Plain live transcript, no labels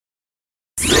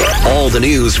All the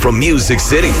news from Music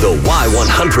City. The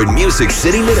Y100 Music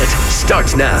City Minute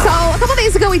starts now. So a couple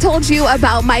days ago, we told you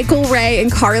about Michael Ray and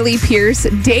Carly Pearce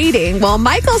dating. Well,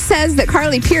 Michael says that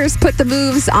Carly Pearce put the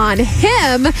moves on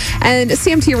him, and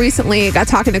CMT recently got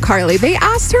talking to Carly. They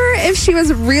asked her if he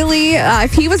was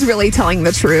really telling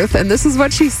the truth, and this is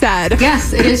what she said.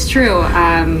 Yes, it is true.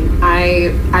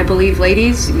 I believe,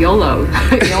 ladies, YOLO.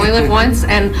 You only live once,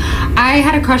 and I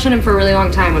had a crush on him for a really long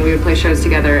time when we would play shows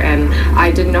together, and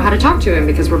I didn't know how to talk to him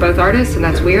because we're both artists, and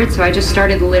that's weird. So I just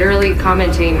started literally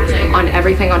commenting on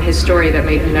everything on his story that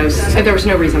made there was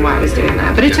no reason why I was doing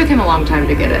that, but it took him a long time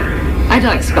to get it. I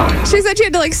had to spell it out. She said she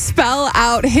had to spell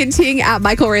out, hinting at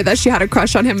Michael Ray that she had a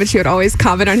crush on him, and she would always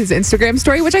comment on his Instagram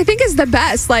story, which I think is the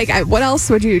best. What else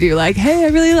would you do? Hey, I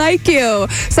really like you.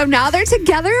 So now they're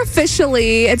together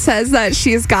officially. It says that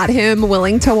she's got him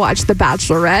willing to watch The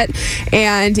Bachelorette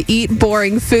and eat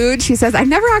boring food. She says, I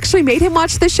never actually made him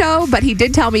watch the show, but he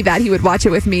did tell me that he would watch it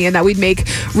with me and that we'd make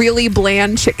really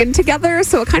bland chicken together.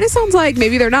 So it kind of sounds like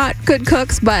maybe they're not good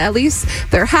cooks, but at least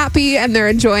they're happy and they're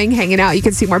enjoying hanging out. You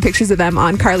can see more pictures of them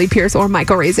on Carly Pearce or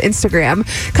Michael Ray's Instagram.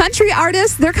 Country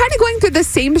artists, they're kind of going through the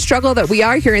same struggle that we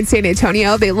are here in San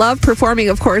Antonio. They love performing,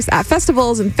 of course, at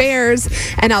festivals and fairs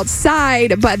and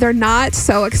outside, but they're not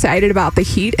so excited about the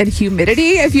heat and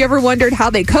humidity. If you ever wondered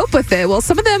how they cope with it, well,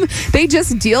 some of them, they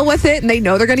just deal with it and they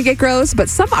know they're going to get gross, but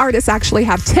some artists actually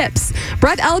have tips.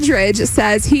 Brett Eldredge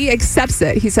says he accepts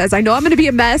it. He says, I know I'm going to be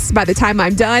a mess by the time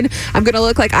I'm done. I'm going to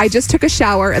look like I just took a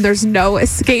shower and there's no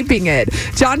escaping it.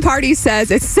 Jon Pardi says,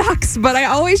 it sucks, but I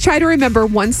always try to remember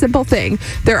one simple thing.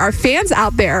 There are fans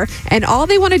out there and all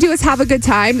they want to do is have a good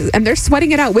time, and they're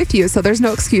sweating it out with you, so there's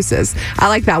no excuses. I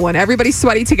like that one. Everybody's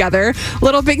sweaty together.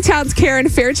 Little Big Town's Karen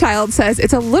Fairchild says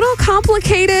it's a little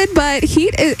complicated, but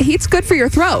heat's good for your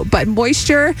throat, but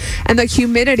moisture and the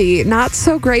humidity, not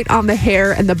so great on the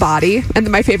hair and the body. And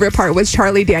my favorite part was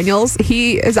Charlie Daniels.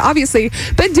 He has obviously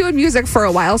been doing music for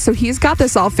a while, so he's got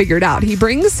this all figured out. He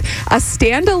brings a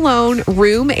standalone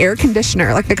room air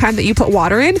conditioner, like the kind that you put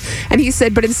water in, and he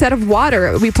said, but instead of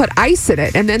water, we put ice in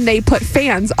it, and then they put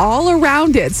fans all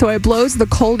around it, so it blows the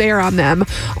cold air on them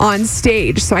on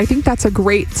stage. So I think that's a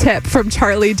great tip from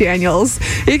Charlie Daniels.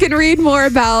 You can read more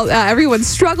about everyone's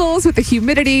struggles with the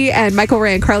humidity and Michael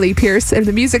Ray and Carly Pearce in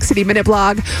the Music City Minute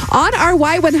blog on our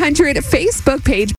Y100 Facebook page.